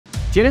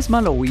¿Tienes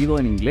mal oído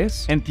en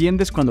inglés?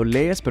 ¿Entiendes cuando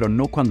lees pero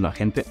no cuando la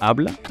gente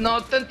habla?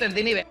 No te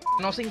entendí ni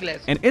no sé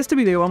inglés. En este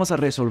video vamos a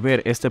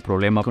resolver este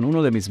problema con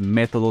uno de mis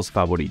métodos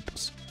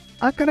favoritos.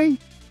 Ah, caray.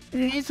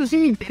 Eso sí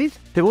me interesa.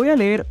 Te voy a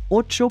leer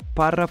 8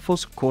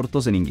 párrafos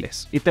cortos en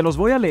inglés y te los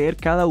voy a leer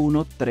cada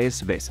uno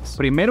 3 veces.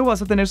 Primero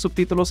vas a tener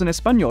subtítulos en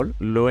español,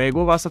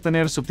 luego vas a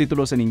tener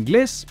subtítulos en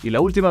inglés y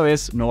la última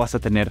vez no vas a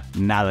tener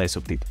nada de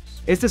subtítulos.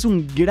 Este es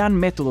un gran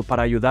método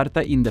para ayudarte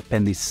a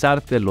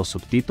independizarte de los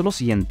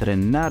subtítulos y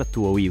entrenar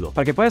tu oído,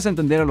 para que puedas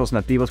entender a los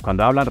nativos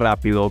cuando hablan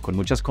rápido, con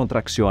muchas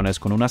contracciones,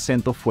 con un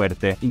acento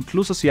fuerte,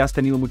 incluso si has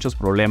tenido muchos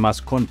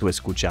problemas con tu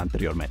escucha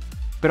anteriormente.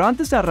 Pero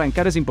antes de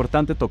arrancar es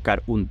importante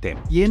tocar un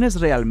tema. ¿Tienes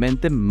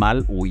realmente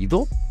mal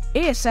oído?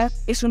 Esa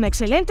es una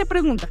excelente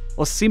pregunta.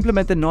 ¿O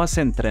simplemente no has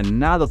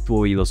entrenado tu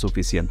oído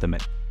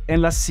suficientemente?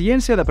 En la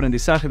ciencia de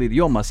aprendizaje de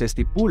idiomas se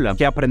estipula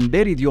que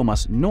aprender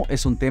idiomas no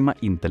es un tema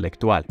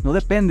intelectual. No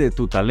depende de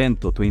tu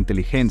talento, tu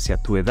inteligencia,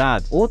 tu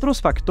edad,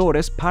 otros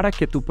factores para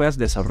que tú puedas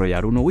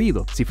desarrollar un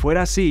oído. Si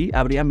fuera así,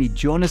 habría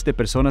millones de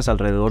personas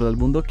alrededor del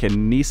mundo que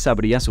ni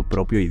sabrían su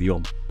propio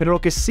idioma. Pero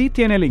lo que sí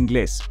tiene el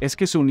inglés es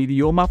que es un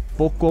idioma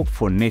poco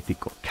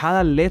fonético.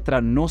 Cada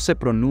letra no se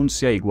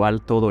pronuncia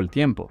igual todo el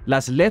tiempo.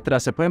 Las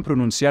letras se pueden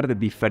pronunciar de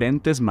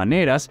diferentes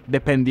maneras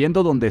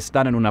dependiendo dónde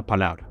están en una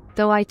palabra.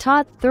 Though I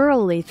taught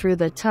thoroughly through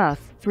the tough,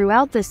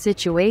 throughout the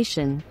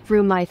situation,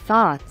 through my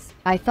thoughts,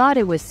 I thought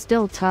it was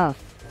still tough.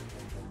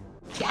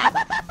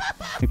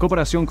 En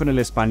comparación con el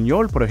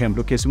español, por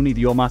ejemplo, que es un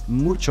idioma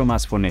mucho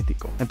más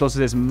fonético.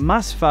 Entonces es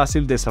más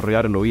fácil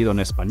desarrollar el oído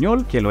en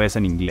español que lo es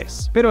en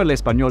inglés. Pero el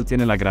español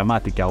tiene la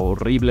gramática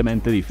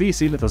horriblemente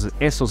difícil, entonces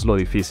eso es lo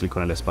difícil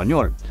con el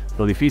español.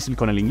 Lo difícil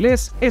con el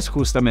inglés es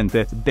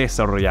justamente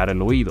desarrollar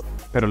el oído.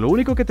 Pero lo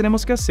único que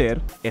tenemos que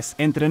hacer es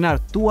entrenar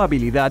tu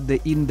habilidad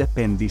de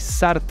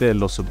independizarte de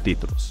los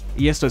subtítulos.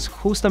 Y esto es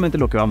justamente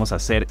lo que vamos a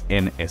hacer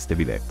en este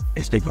video.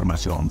 Esta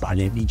información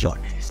vale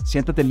millones.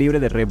 Siéntate libre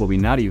de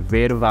rebobinar y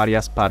ver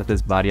varias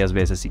partes varias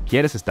veces si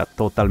quieres, está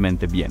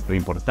totalmente bien. Lo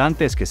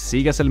importante es que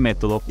sigas el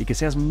método y que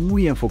seas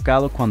muy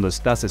enfocado cuando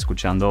estás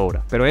escuchando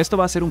ahora. Pero esto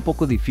va a ser un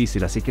poco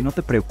difícil, así que no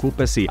te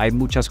preocupes si hay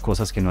muchas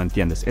cosas que no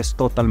entiendes. Es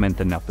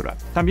totalmente natural.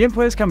 También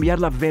puedes cambiar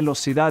la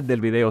velocidad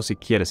del video si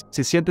quieres.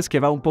 Si sientes que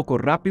va un poco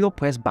rápido,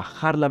 puedes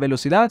bajar la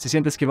velocidad. Si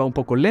sientes que va un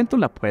poco lento,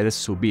 la puedes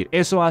subir.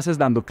 Eso haces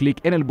dando clic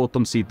en el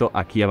botoncito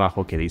aquí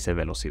abajo que dice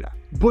velocidad.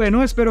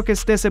 Bueno, espero que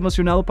estés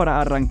emocionado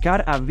para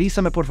arrancar.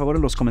 Avísame por favor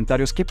en los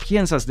comentarios qué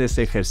piensas de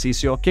este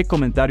ejercicio, qué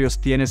comentarios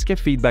tienes, qué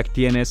feedback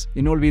tienes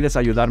y no olvides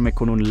ayudarme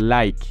con un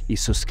like y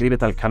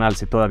suscríbete al canal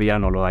si todavía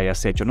no lo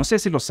hayas hecho. No sé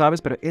si lo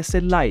sabes, pero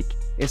ese like,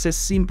 ese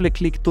simple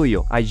clic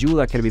tuyo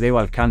ayuda a que el video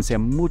alcance a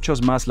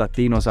muchos más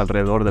latinos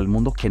alrededor del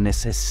mundo que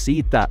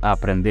necesita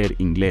aprender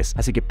inglés.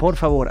 Así que por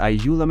favor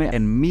ayúdame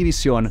en mi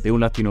visión de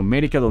un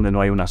Latinoamérica donde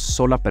no hay una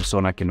sola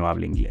persona que no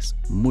hable inglés.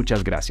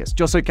 Muchas gracias.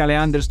 Yo soy Kalle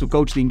Anders, tu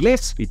coach de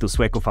inglés y tu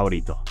sueco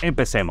favorito.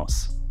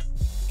 Empecemos.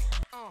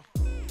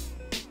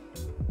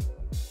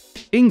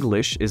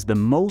 English is the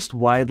most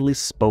widely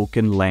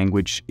spoken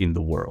language in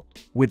the world,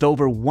 with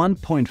over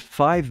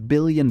 1.5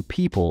 billion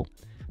people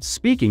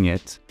speaking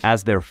it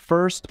as their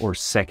first or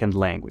second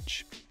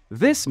language.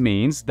 This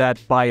means that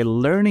by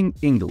learning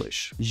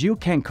English, you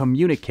can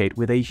communicate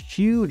with a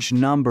huge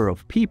number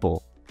of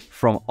people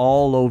from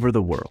all over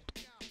the world.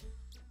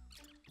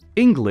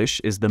 English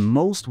is the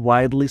most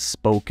widely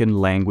spoken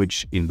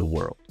language in the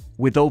world,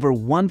 with over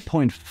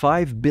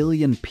 1.5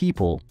 billion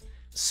people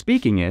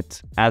speaking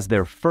it as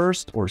their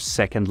first or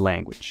second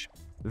language.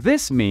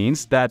 This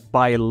means that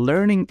by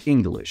learning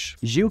English,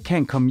 you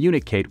can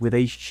communicate with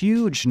a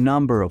huge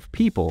number of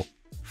people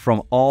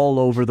from all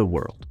over the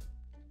world.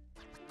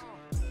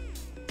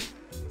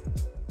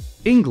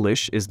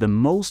 English is the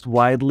most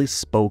widely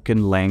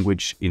spoken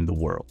language in the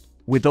world,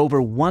 with over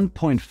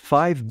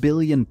 1.5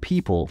 billion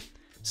people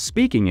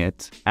speaking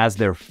it as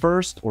their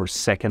first or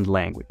second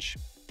language.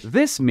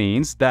 This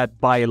means that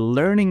by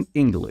learning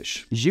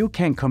English, you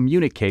can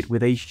communicate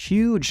with a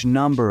huge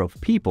number of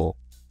people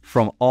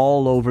from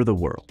all over the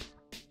world.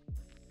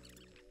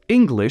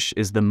 English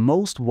is the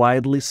most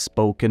widely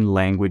spoken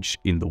language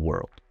in the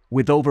world,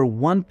 with over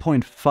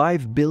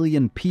 1.5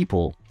 billion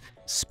people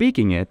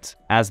speaking it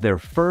as their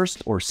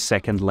first or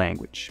second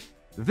language.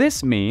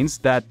 This means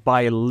that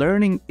by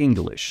learning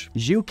English,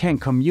 you can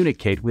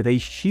communicate with a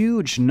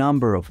huge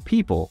number of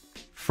people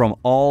from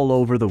all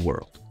over the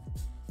world.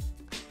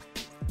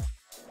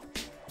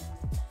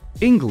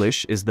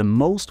 English is the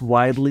most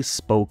widely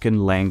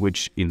spoken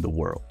language in the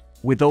world,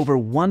 with over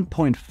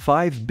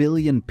 1.5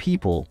 billion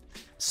people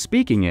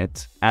speaking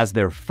it as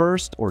their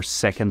first or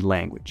second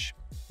language.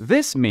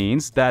 This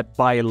means that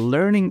by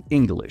learning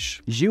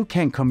English, you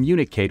can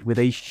communicate with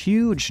a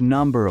huge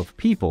number of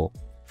people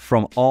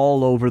from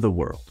all over the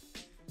world.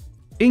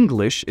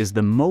 English is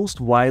the most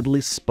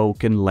widely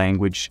spoken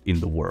language in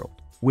the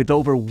world, with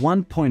over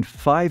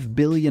 1.5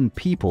 billion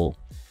people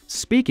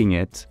speaking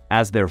it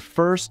as their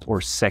first or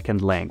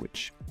second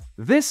language.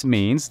 This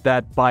means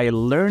that by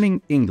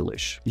learning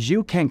English,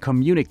 you can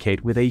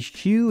communicate with a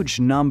huge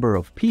number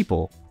of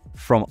people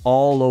from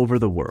all over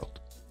the world.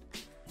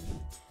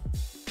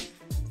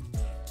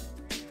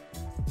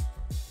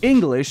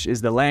 English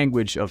is the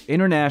language of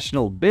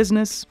international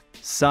business,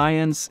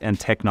 science, and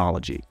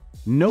technology.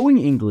 Knowing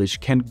English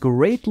can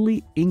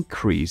greatly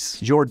increase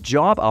your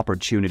job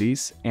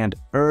opportunities and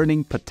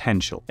earning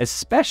potential,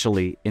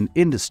 especially in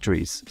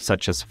industries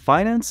such as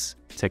finance,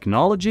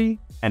 technology,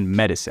 and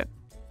medicine.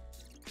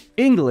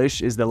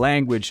 English is the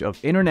language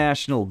of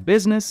international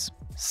business,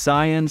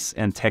 science,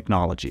 and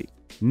technology.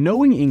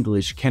 Knowing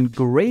English can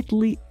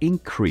greatly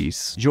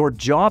increase your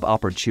job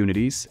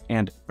opportunities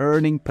and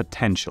earning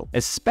potential,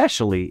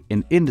 especially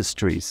in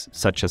industries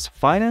such as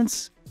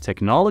finance,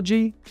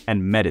 technology,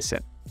 and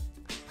medicine.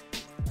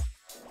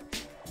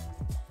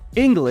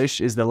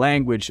 English is the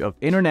language of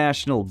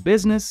international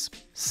business,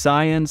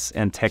 science,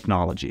 and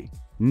technology.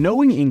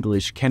 Knowing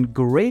English can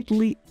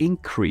greatly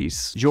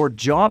increase your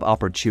job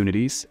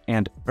opportunities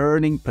and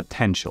earning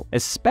potential,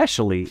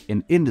 especially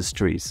in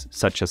industries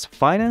such as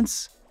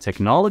finance,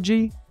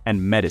 technology,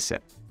 and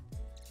medicine.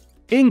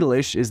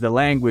 English is the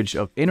language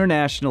of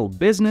international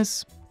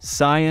business,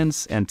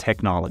 science, and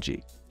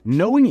technology.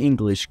 Knowing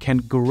English can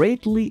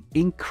greatly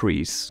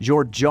increase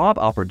your job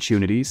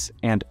opportunities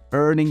and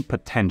earning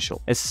potential,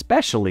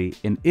 especially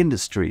in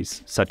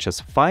industries such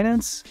as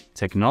finance,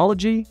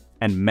 technology,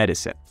 and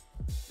medicine.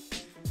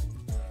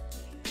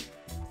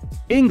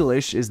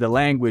 English is the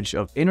language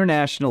of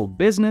international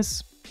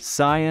business,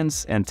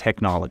 science, and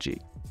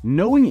technology.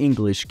 Knowing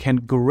English can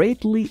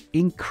greatly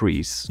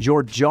increase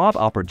your job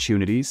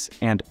opportunities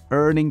and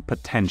earning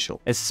potential,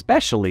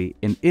 especially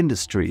in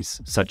industries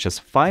such as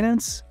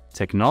finance,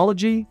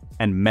 technology,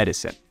 and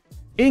medicine.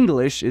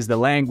 English is the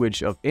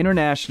language of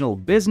international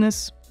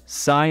business,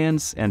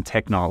 science, and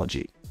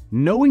technology.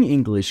 Knowing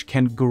English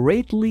can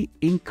greatly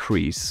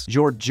increase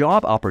your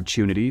job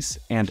opportunities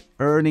and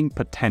earning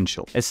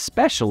potential,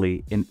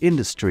 especially in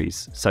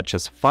industries such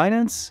as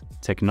finance,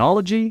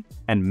 technology,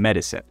 and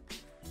medicine.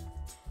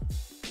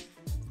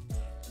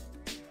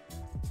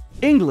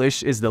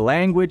 English is the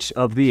language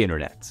of the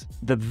internet.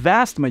 The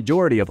vast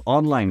majority of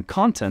online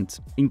content,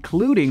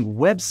 including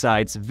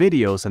websites,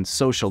 videos, and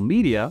social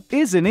media,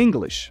 is in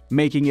English,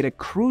 making it a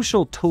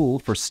crucial tool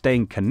for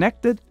staying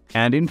connected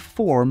and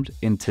informed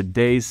in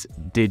today's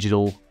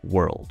digital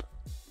world.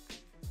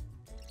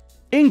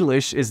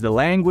 English is the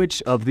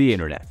language of the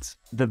internet.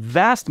 The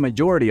vast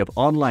majority of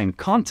online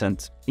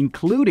content,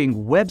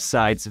 including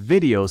websites,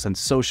 videos, and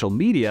social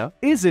media,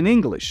 is in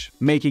English,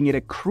 making it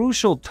a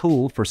crucial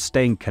tool for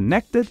staying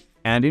connected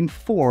and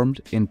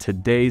informed in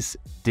today's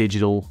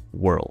digital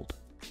world.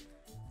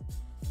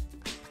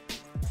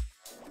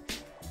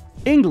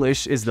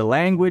 English is the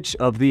language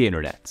of the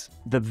internet.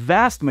 The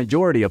vast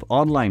majority of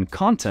online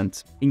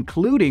content,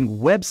 including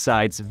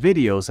websites,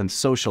 videos, and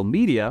social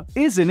media,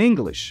 is in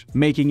English,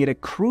 making it a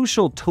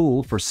crucial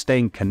tool for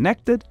staying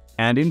connected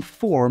and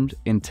informed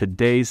in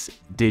today's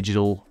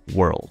digital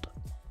world.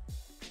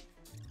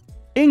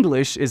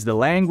 English is the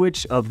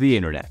language of the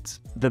internet.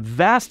 The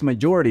vast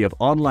majority of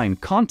online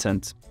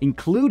content,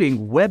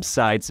 including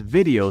websites,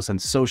 videos, and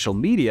social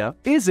media,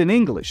 is in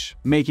English,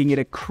 making it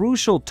a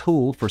crucial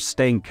tool for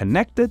staying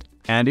connected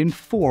and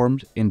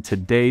informed in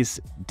today's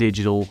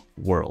digital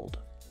world.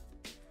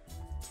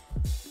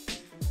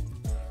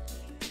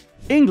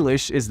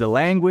 English is the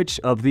language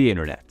of the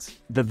internet.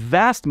 The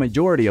vast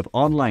majority of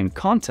online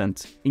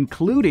content,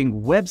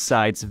 including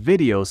websites,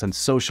 videos, and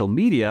social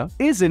media,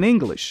 is in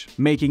English,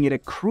 making it a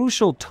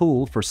crucial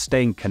tool for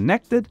staying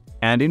connected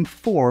and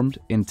informed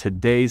in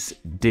today's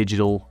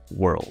digital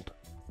world.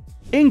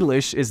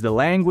 English is the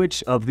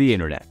language of the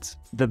internet.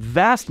 The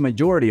vast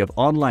majority of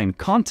online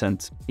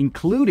content,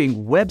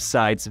 including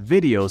websites,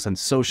 videos, and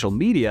social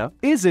media,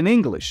 is in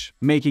English,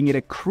 making it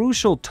a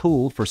crucial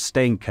tool for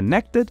staying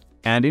connected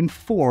and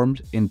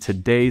informed in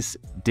today's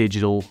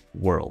digital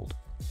world.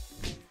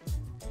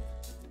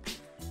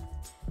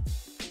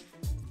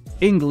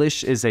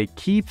 English is a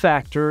key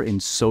factor in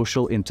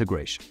social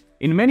integration.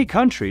 In many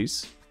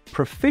countries,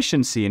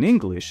 proficiency in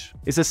English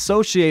is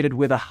associated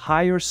with a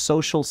higher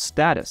social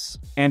status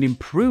and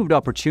improved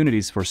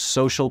opportunities for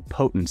social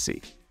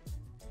potency.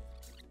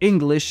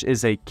 English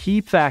is a key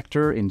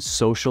factor in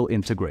social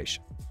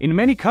integration. In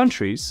many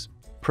countries,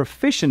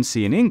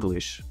 proficiency in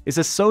English is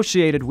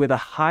associated with a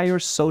higher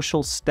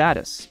social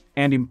status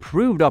and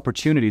improved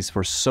opportunities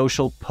for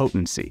social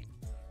potency.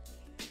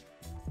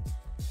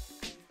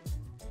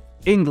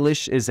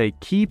 English is a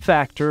key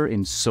factor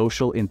in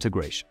social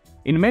integration.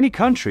 In many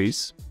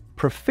countries,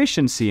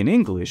 proficiency in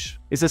English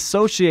is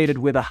associated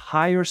with a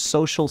higher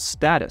social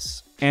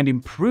status and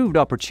improved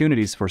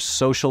opportunities for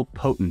social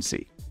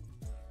potency.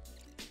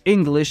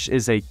 English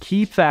is a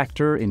key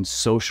factor in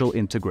social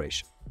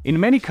integration. In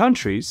many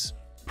countries,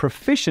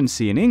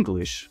 proficiency in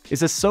English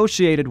is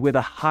associated with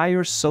a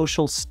higher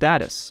social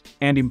status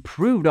and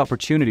improved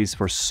opportunities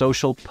for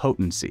social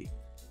potency.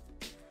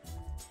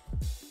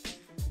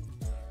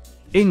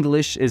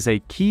 English is a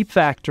key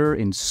factor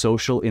in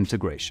social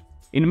integration.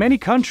 In many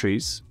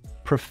countries,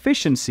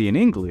 proficiency in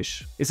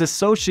English is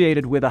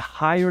associated with a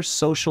higher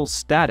social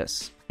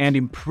status and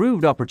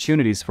improved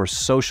opportunities for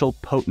social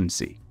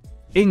potency.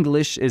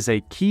 English is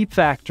a key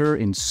factor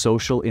in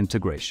social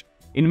integration.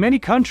 In many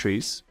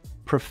countries,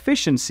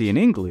 proficiency in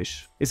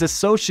English is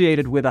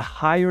associated with a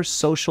higher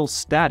social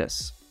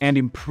status and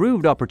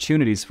improved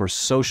opportunities for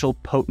social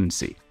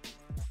potency.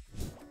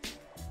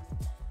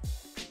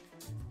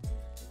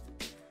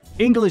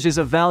 English is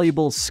a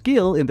valuable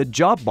skill in the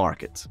job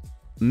market.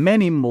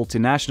 Many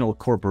multinational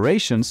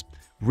corporations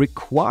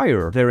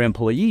require their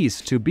employees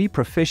to be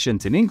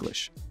proficient in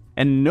English,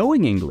 and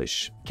knowing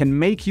English can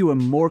make you a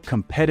more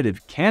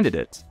competitive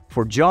candidate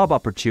for job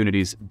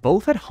opportunities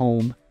both at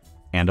home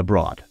and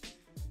abroad.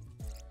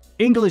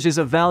 English is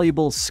a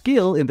valuable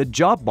skill in the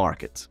job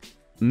market.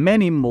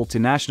 Many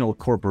multinational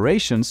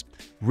corporations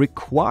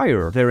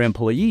require their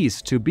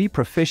employees to be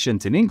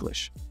proficient in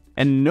English,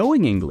 and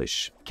knowing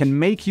English can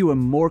make you a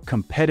more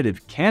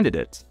competitive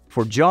candidate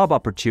for job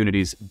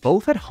opportunities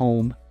both at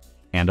home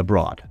and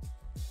abroad.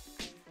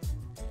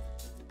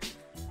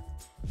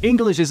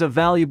 English is a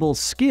valuable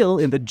skill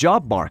in the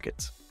job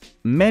market.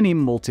 Many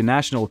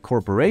multinational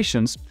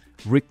corporations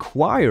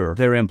require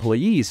their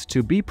employees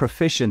to be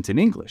proficient in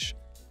English,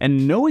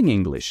 and knowing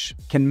English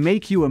can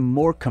make you a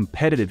more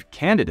competitive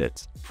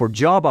candidate for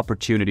job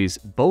opportunities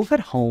both at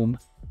home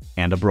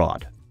and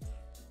abroad.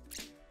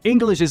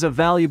 English is a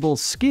valuable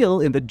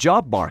skill in the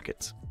job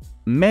market.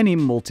 Many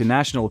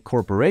multinational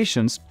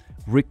corporations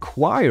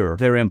require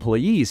their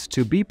employees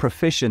to be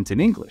proficient in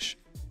English,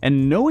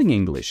 and knowing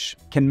English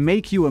can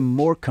make you a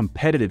more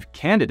competitive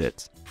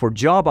candidate for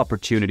job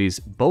opportunities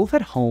both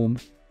at home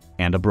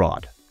and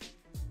abroad.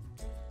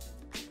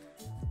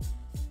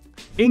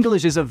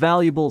 English is a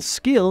valuable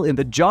skill in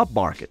the job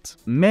market.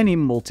 Many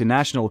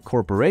multinational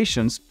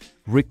corporations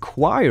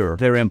require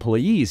their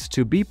employees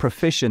to be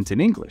proficient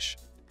in English,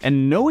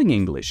 and knowing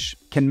English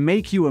can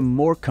make you a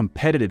more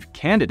competitive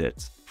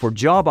candidate for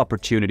job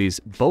opportunities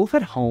both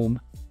at home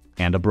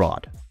and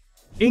abroad.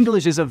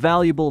 English is a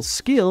valuable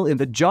skill in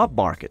the job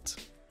market.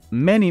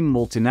 Many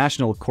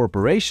multinational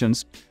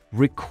corporations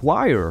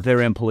require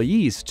their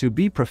employees to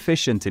be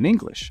proficient in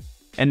English,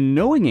 and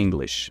knowing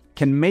English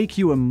can make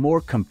you a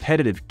more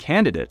competitive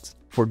candidate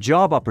for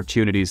job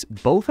opportunities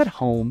both at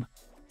home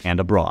and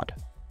abroad.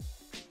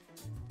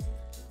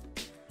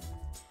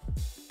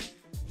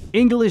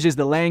 English is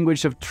the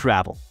language of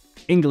travel.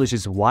 English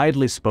is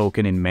widely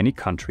spoken in many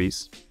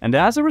countries, and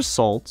as a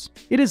result,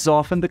 it is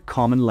often the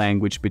common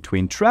language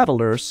between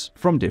travelers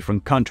from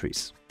different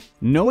countries.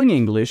 Knowing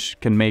English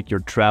can make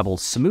your travel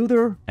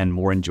smoother and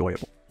more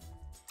enjoyable.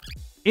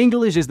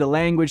 English is the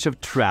language of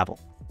travel.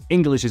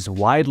 English is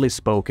widely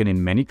spoken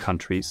in many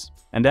countries,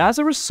 and as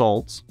a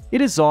result,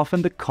 it is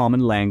often the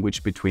common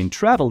language between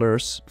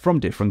travelers from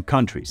different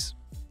countries.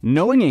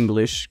 Knowing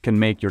English can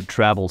make your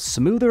travel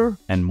smoother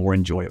and more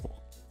enjoyable.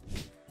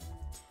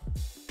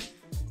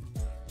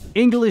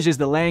 English is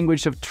the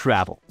language of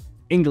travel.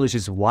 English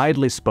is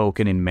widely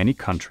spoken in many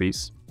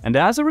countries, and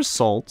as a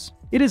result,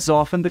 it is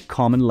often the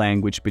common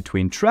language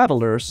between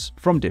travelers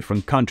from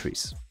different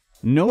countries.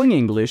 Knowing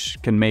English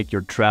can make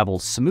your travel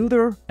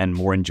smoother and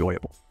more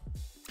enjoyable.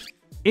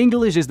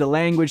 English is the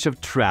language of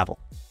travel.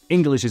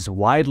 English is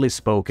widely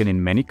spoken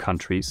in many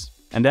countries,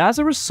 and as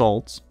a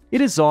result,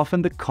 it is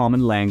often the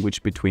common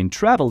language between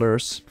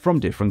travelers from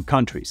different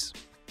countries.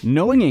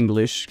 Knowing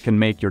English can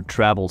make your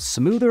travel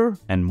smoother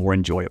and more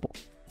enjoyable.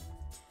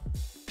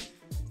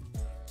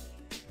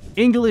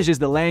 English is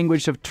the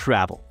language of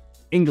travel.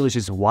 English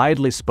is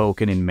widely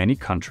spoken in many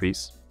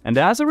countries, and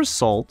as a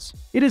result,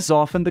 it is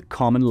often the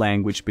common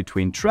language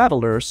between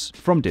travelers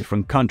from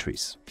different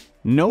countries.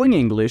 Knowing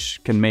English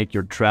can make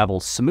your travel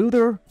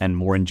smoother and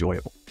more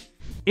enjoyable.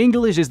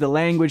 English is the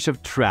language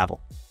of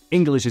travel.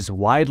 English is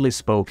widely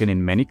spoken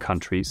in many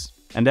countries,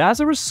 and as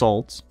a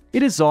result,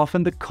 it is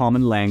often the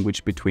common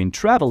language between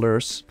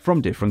travelers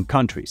from different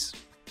countries.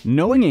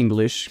 Knowing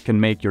English can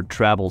make your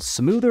travel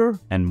smoother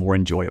and more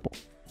enjoyable.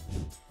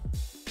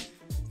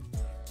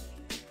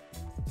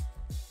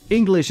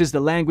 English is the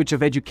language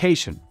of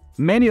education.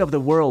 Many of the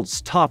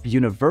world's top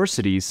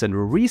universities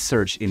and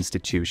research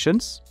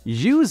institutions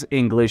use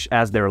English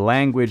as their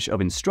language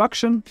of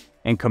instruction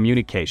and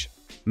communication,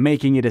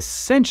 making it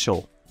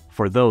essential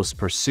for those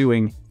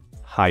pursuing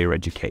higher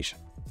education.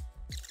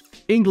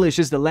 English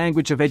is the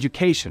language of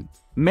education.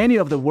 Many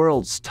of the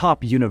world's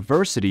top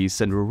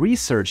universities and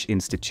research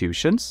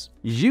institutions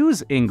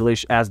use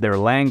English as their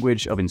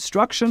language of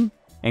instruction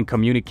and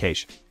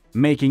communication,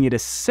 making it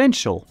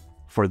essential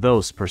for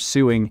those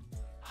pursuing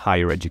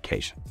higher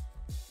education.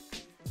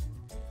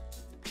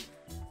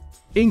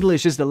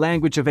 English is the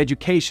language of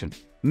education.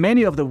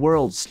 Many of the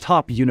world's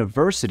top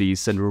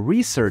universities and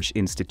research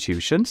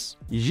institutions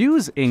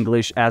use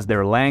English as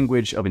their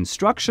language of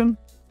instruction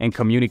and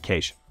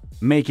communication,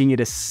 making it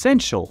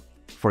essential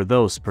for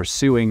those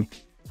pursuing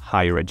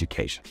higher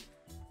education.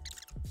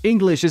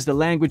 English is the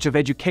language of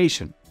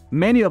education.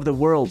 Many of the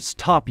world's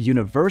top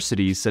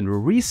universities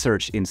and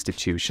research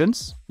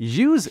institutions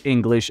use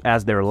English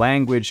as their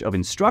language of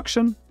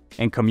instruction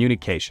and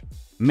communication,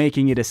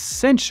 making it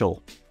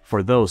essential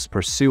for those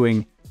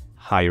pursuing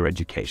higher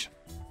education.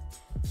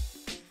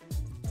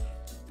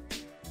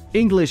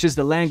 English is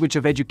the language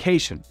of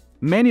education.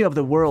 Many of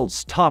the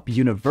world's top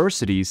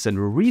universities and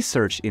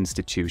research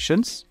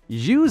institutions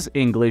use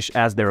English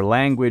as their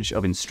language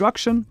of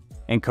instruction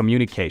and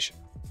communication,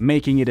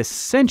 making it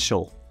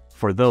essential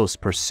for those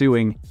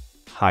pursuing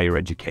higher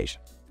education.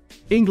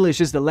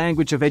 English is the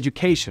language of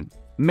education.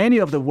 Many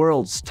of the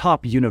world's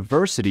top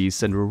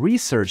universities and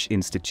research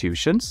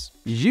institutions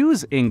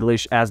use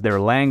English as their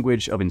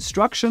language of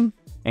instruction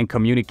and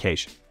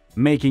communication,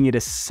 making it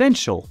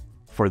essential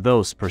for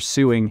those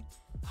pursuing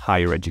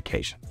higher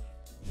education.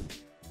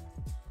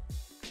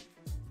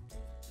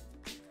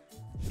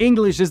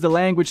 English is the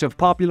language of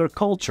popular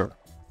culture.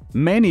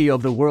 Many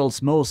of the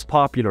world's most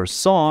popular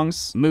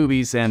songs,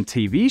 movies, and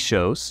TV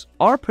shows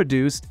are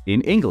produced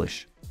in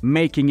English,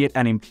 making it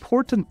an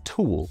important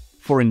tool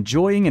for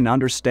enjoying and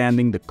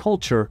understanding the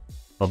culture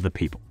of the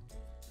people.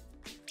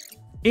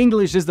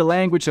 English is the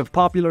language of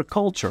popular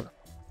culture.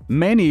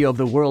 Many of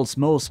the world's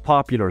most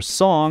popular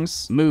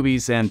songs,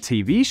 movies, and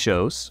TV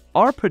shows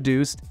are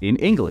produced in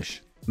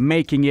English,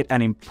 making it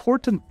an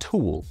important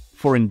tool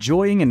for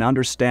enjoying and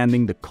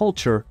understanding the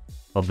culture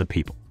of the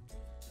people.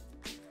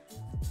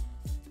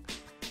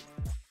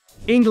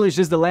 English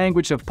is the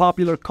language of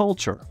popular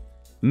culture.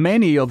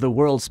 Many of the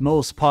world's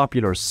most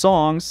popular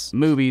songs,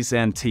 movies,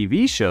 and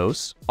TV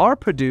shows are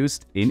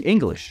produced in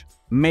English,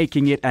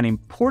 making it an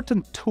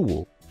important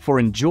tool for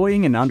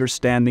enjoying and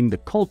understanding the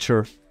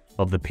culture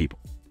of the people.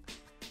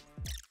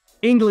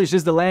 English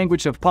is the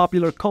language of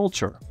popular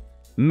culture.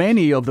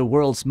 Many of the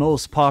world's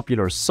most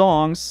popular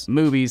songs,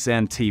 movies,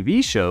 and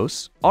TV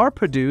shows are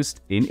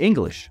produced in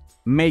English,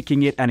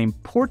 making it an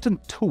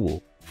important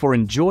tool for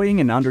enjoying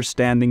and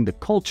understanding the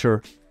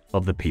culture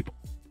of the people.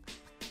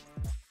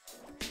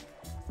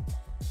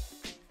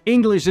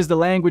 English is the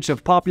language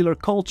of popular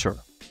culture.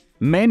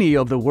 Many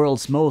of the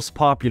world's most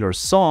popular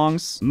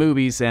songs,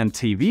 movies, and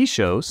TV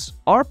shows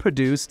are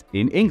produced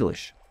in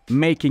English,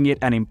 making it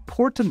an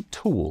important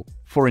tool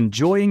for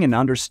enjoying and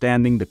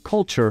understanding the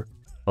culture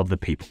of the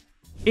people.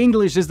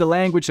 English is the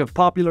language of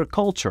popular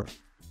culture.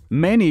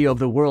 Many of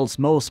the world's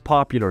most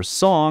popular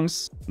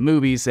songs,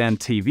 movies, and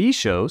TV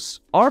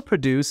shows are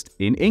produced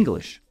in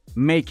English,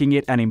 making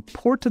it an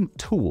important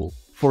tool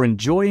for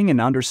enjoying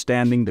and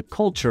understanding the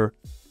culture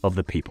of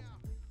the people.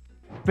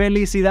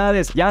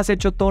 ¡Felicidades! Ya has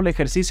hecho todo el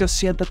ejercicio,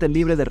 siéntate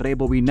libre de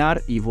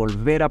rebobinar y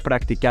volver a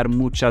practicar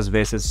muchas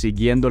veces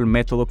siguiendo el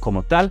método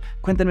como tal.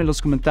 Cuéntenme en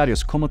los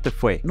comentarios cómo te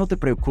fue. No te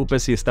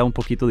preocupes si está un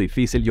poquito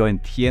difícil, yo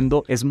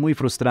entiendo, es muy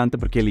frustrante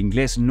porque el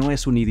inglés no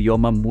es un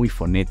idioma muy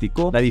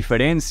fonético. La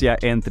diferencia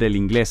entre el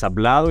inglés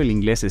hablado y el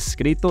inglés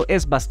escrito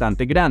es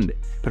bastante grande.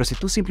 Pero si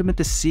tú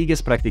simplemente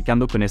sigues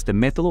practicando con este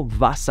método,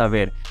 vas a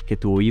ver que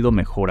tu oído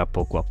mejora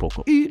poco a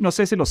poco. Y no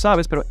sé si lo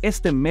sabes, pero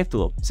este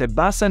método se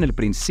basa en el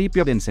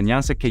principio de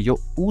enseñanza que yo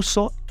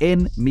uso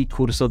en mi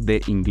curso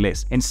de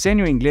inglés.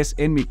 Enseño inglés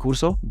en mi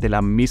curso de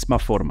la misma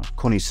forma,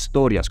 con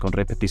historias, con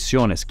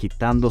repeticiones,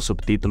 quitando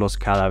subtítulos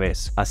cada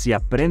vez. Así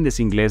aprendes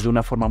inglés de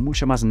una forma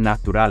mucho más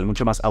natural,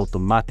 mucho más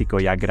automático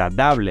y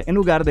agradable, en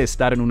lugar de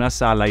estar en una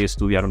sala y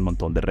estudiar un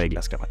montón de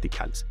reglas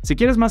gramaticales. Si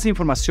quieres más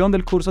información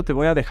del curso, te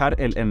voy a dejar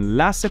el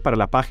enlace para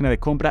la página de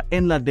compra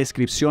en la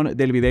descripción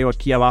del video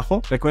aquí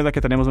abajo. Recuerda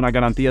que tenemos una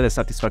garantía de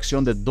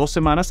satisfacción de 2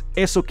 semanas.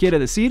 Eso quiere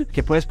decir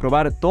que puedes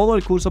probar todo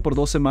el curso por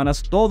 2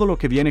 semanas, todo lo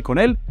que viene con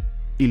él,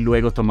 y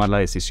luego tomar la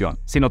decisión.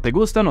 Si no te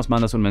gusta, nos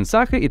mandas un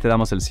mensaje y te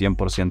damos el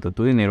 100% de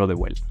tu dinero de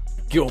vuelta.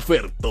 ¡Qué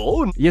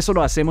ofertón! Y eso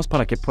lo hacemos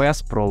para que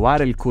puedas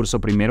probar el curso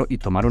primero y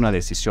tomar una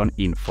decisión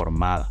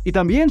informada. Y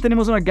también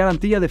tenemos una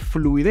garantía de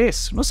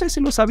fluidez. No sé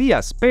si lo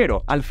sabías,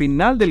 pero al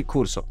final del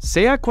curso,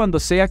 sea cuando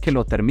sea que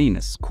lo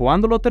termines,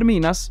 cuando lo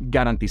terminas,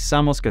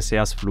 garantizamos que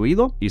seas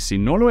fluido, y si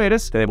no lo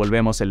eres, te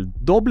devolvemos el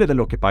doble de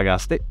lo que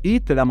pagaste y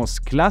te damos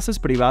clases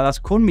privadas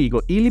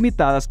conmigo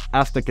ilimitadas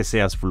hasta que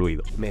seas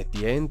fluido. Me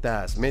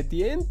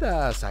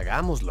tientas,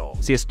 hagámoslo.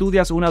 Si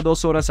estudias 1 a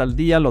 2 horas al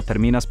día, lo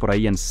terminas por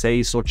ahí en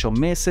 6-8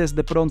 meses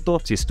de pronto.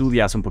 Si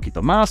estudias un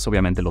poquito más,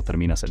 obviamente lo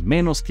terminas en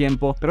menos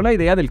tiempo, pero la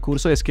idea del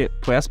curso es que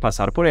puedas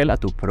pasar por él a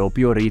tu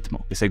propio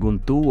ritmo, según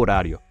tu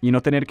horario, y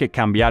no tener que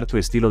cambiar tu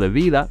estilo de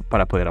vida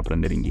para poder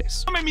aprender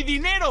inglés. ¡Dame mi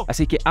dinero!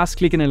 Así que haz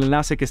clic en el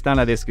enlace que está en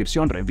la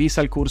descripción,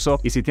 revisa el curso,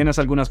 y si tienes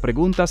algunas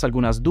preguntas,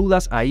 algunas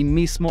dudas, ahí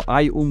mismo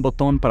hay un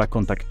botón para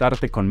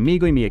contactarte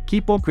conmigo y mi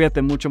equipo.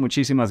 Cuídate mucho,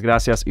 muchísimas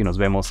gracias y nos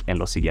vemos en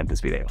los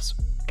siguientes videos.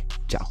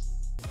 Chao.